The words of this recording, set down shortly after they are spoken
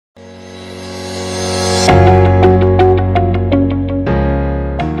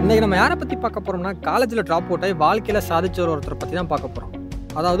யாரை பற்றி பார்க்க போகிறோம்னா காலேஜில் ட்ராப் அவுட் ஆகி வாழ்க்கையில் சாதிச்ச ஒருத்தரை பற்றி தான் பார்க்க போகிறோம்.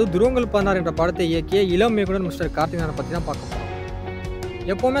 அதாவது துருவங்கள் 16 என்ற படத்தை இயக்கிய இளம் இயக்குனர் மிஸ்டர் கார்த்திக் நாரன் பற்றி தான் பார்க்க போகிறோம்.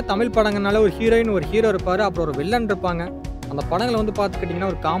 எப்போவுமே தமிழ் படங்கள்னால ஒரு ஹீரோயின் ஒரு ஹீரோ இருப்பார், அப்புறம் ஒரு வில்லன் இருப்பாங்க. அந்த படங்களை பார்த்துக்கிட்டிங்கன்னா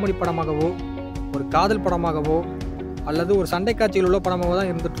ஒரு காமெடி படமாகவோ ஒரு காதல் படமாகவோ அல்லது ஒரு சண்டை காட்சிகள் உள்ள படமாகவோ தான்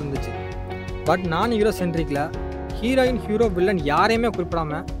இருந்துட்டு இருந்துச்சு. பட் நான் ஹீரோ சென்ட்ரிக்கில் ஹீரோயின் ஹீரோ வில்லன் யாரையுமே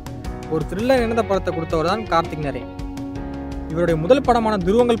குறிப்பிடாமல் ஒரு த்ரில்லர் இணைந்த படத்தை கொடுத்தவர் தான் கார்த்திக் நரேன். இவருடைய முதல் படமான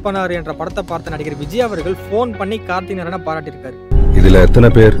துருவங்கள் 16 என்ற படத்தை பார்த்த நடிகர் விஜய் அவர்கள் ஃபோன் பண்ணி கார்த்திக் நரேனை பாராட்டியிருக்காரு. இதில் எத்தனை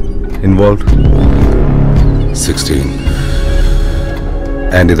பேர் இன்வால்வ்? 16.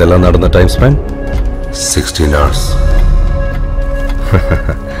 அண்ட் இதெல்லாம் நடந்த time spend 16 hours.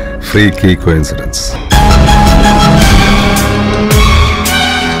 Freaky coincidence.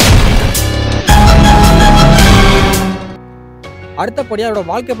 அடுத்தபடியாக அவரோட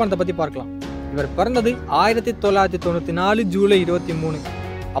வாழ்க்கை படத்தை பற்றி பார்க்கலாம். இவர் பிறந்தது 1994 ஜூலை 23.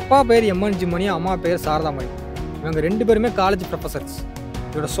 அப்பா பெயர் எம்என்ஜி மணி, அம்மா பெயர் சாரதாமணி. இவங்க 2 பேருமே காலேஜ் ப்ரொஃபஸர்ஸ்.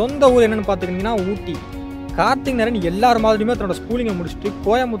 இவரோட சொந்த ஊர் என்னென்னு பார்த்துக்கிட்டிங்கன்னா ஊட்டி. கார்த்திக் நரேன் எல்லார் மாதிரியுமே தன்னோட ஸ்கூலிங்கை முடிச்சுட்டு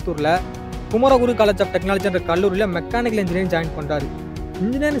கோயம்புத்தூரில் குமரகுரு காலேஜ் ஆஃப் டெக்னாலஜி என்ற கல்லூரியில் மெக்கானிக்கல் இன்ஜினியரிங் ஜாயின் பண்ணுறாரு.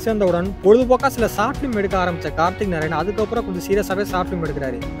 இன்ஜினியரிங் சேர்ந்தவுடன் பொழுதுபோக்காக சில ஷார்ட் ஃபிலிம் எடுக்க ஆரம்பித்த கார்த்திக் நரேன் அதுக்கப்புறம் கொஞ்சம் சீரியஸாகவே ஷார்ட் ஃபிலிம்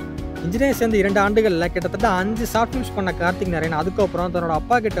எடுக்கிறாரு. இன்ஜினியரிங் சேர்ந்த 2 ஆண்டுகளில் கிட்டத்தட்ட 5 ஷார்ட் ஃபிலிம்ஸ் பண்ண கார்த்திக் நரேன் அதுக்கப்புறம் தன்னோட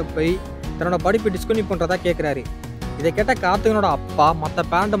அப்பா கிட்ட போய் தன்னோட படிப்பை டிஸ்கன்டினியூ பண்ணுறதா கேட்குறாரு. இதை கேட்ட கார்த்திகனோட அப்பா மற்ற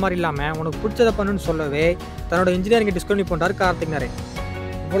பேரண்ட் மாதிரி இல்லாமல் உனக்கு பிடிச்சதை பண்ணுன்னு சொல்லவே தன்னோட இன்ஜினியரிங்கை டிஸ்கன்டினியூ பண்ணுறாரு கார்த்திக் நரேன்.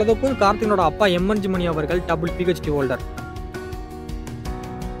 இவ்வளவுக்கும் கார்த்திகனோட அப்பா எம்என்ஜி மணி அவர்கள் டபுள் PhD ஹோல்டர்.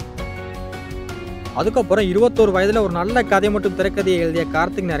 அதுக்கப்புறம் 21 வயதில் ஒரு நல்ல கதை மற்றும் திரைக்கதையை எழுதிய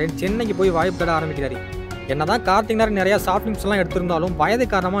கார்த்திக் நரேன் சென்னைக்கு போய் வாய்ப்பு தேட ஆரம்பிக்கிறாரு. என்னதான் கார்த்திக் நரேன் நிறையா ஷார்ட் ஃபிலிம்ஸ் எல்லாம் எடுத்திருந்தாலும் வயது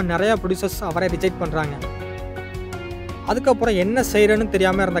காரணமாக நிறையா ப்ரொடியூசர்ஸ் அவரை ரிஜெக்ட் பண்ணுறாங்க. அதுக்கப்புறம் என்ன செய்யறன்னு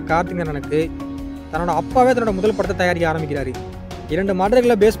தெரியாமல் இருந்த கார்த்திக் நரனுக்கு தன்னோட அப்பாவே தன்னோட முதல் படத்தை தயாரிக்க ஆரம்பிக்கிறாரு. 2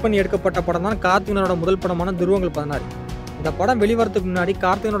 மர்டர்களை பேஸ் பண்ணி எடுக்கப்பட்ட படம் தான் கார்த்திக் நரனோட முதல் படமான துருவங்கள் 16. இந்த படம் வெளிவரத்துக்கு முன்னாடி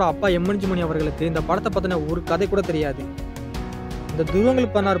கார்த்திகனோட அப்பா எம்என்ஜி மணி அவர்களுக்கு இந்த படத்தை பற்றின ஒரு கதை கூட தெரியாது. இந்த துருவங்கள்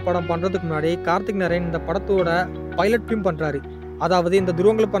 16 படம் பண்ணுறதுக்கு முன்னாடி கார்த்திக் நரேன் இந்த படத்தோட பைலட் ஃபிலிம் பண்ணுறாரு. அதாவது இந்த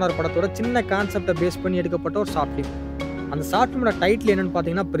துருவங்கள் 16 படத்தோட சின்ன கான்செப்டை பேஸ் பண்ணி எடுக்கப்பட்ட ஒரு ஷார்ட் ஃபிலிம். அந்த ஷார்ட் ஃபிலிமோட டைட்டில் என்னன்னு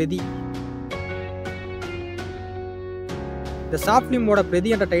பார்த்தீங்கன்னா பிரதி. இந்த ஷார்ட் ஃபிலிமோட பிரதி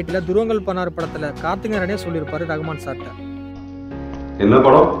என்ற டைட்டில் துருவங்கள் 16 படத்தில் கார்த்திக் நரேனே சொல்லியிருப்பாரு ரகுமான் சார்ட்ட. என்ன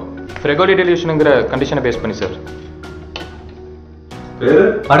படம்? ஃப்ரெகோலி டெலியூஷனுங்கிற கண்டிஷனை பேஸ் பண்ணி சார்.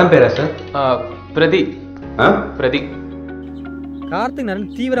 படம் பேரா சார்? பிரதி. பிரதி. கார்த்திக்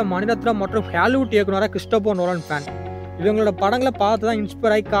நரேன் தீவிர மணிரத்னம் மற்றும் ஹாலிவுட் இயக்குனராக கிறிஸ்டோபர் நோலன் ஃபேன். இவங்களோட படங்களை பார்த்து தான்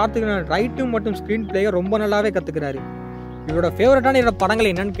இன்ஸ்பயர் ஆகி கார்த்திக் நரேன் ரைட்டிங் மற்றும் ஸ்க்ரீன் பிளேயை ரொம்ப நல்லாவே கற்றுக்கிறாரு. இவரோட ஃபேவரட்டான 2 படங்கள்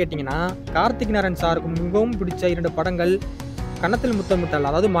என்னன்னு கேட்டிங்கன்னா கார்த்திக் நரேன் சாருக்கு மிகவும் பிடிச்ச 2 படங்கள் கன்னத்தில் முத்தமிட்டால்,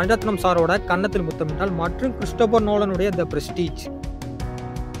 அதாவது மணிரத்னம் சாரோட கன்னத்தில் முத்தமிட்டால் மற்றும் கிறிஸ்டோபர் நோலனுடைய த பிரஸ்டீஜ்.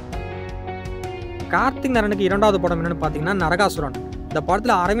 கார்த்திக் நரனுக்கு 2வது படம் என்னன்னு பார்த்தீங்கன்னா நரகாசுரன். இந்த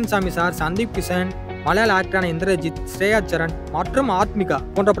படத்தில் அரவிந்த் சாமி சார், சந்தீப் கிஷன், மலையாள ஆக்டரான இந்திரஜித், ஸ்ரேயா சரண் மற்றும் ஆத்மிகா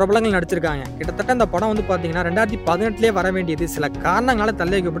போன்ற பிரபலங்கள் நடிச்சிருக்காங்க. கிட்டத்தட்ட இந்த படம் பார்த்தீங்கன்னா 2018 வர வேண்டியது சில காரணங்களால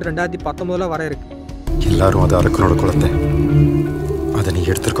தள்ளி வைக்கப்பட்டு 2019 வர இருக்கு. எல்லாரும் அது அரக்கனோட குழந்தை, அதை நீ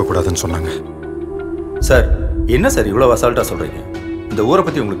எடுத்துருக்க கூடாதுன்னு சொன்னாங்க. சார் என்ன சார் இவ்வளோ அசால்ட்டாக சொல்கிறீங்க? இந்த ஊரை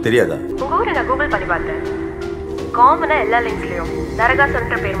பற்றி உங்களுக்கு தெரியாதா? உங்கள் ஊரை நான் கூகுள் பண்ணி பார்த்தேன். காமனாக எல்லா லிங்க்ஸ்லையும்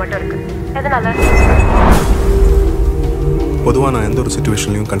நரகாசுரன்ற பேர் மட்டும் இருக்கு. எதனால? பொதுவாக நான் எந்த ஒரு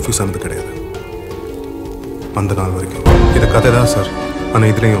சிச்சுவேஷன்லையும் கன்ஃபியூஸ் ஆனது கிடையாது அந்த நாள் வரைக்கும். இது கதை தான் சார், ஆனால்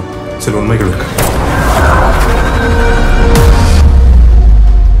இதுலேயும் சில உண்மைகள் இருக்கு.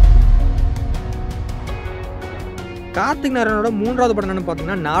 கார்த்திக் நரனோட 3வது படம் என்னன்னு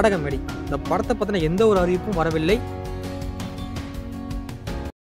பார்த்தீங்கன்னா நாடக மேடை. இந்த படத்தை பற்றின எந்த ஒரு அறிவிப்பும் வரவில்லை.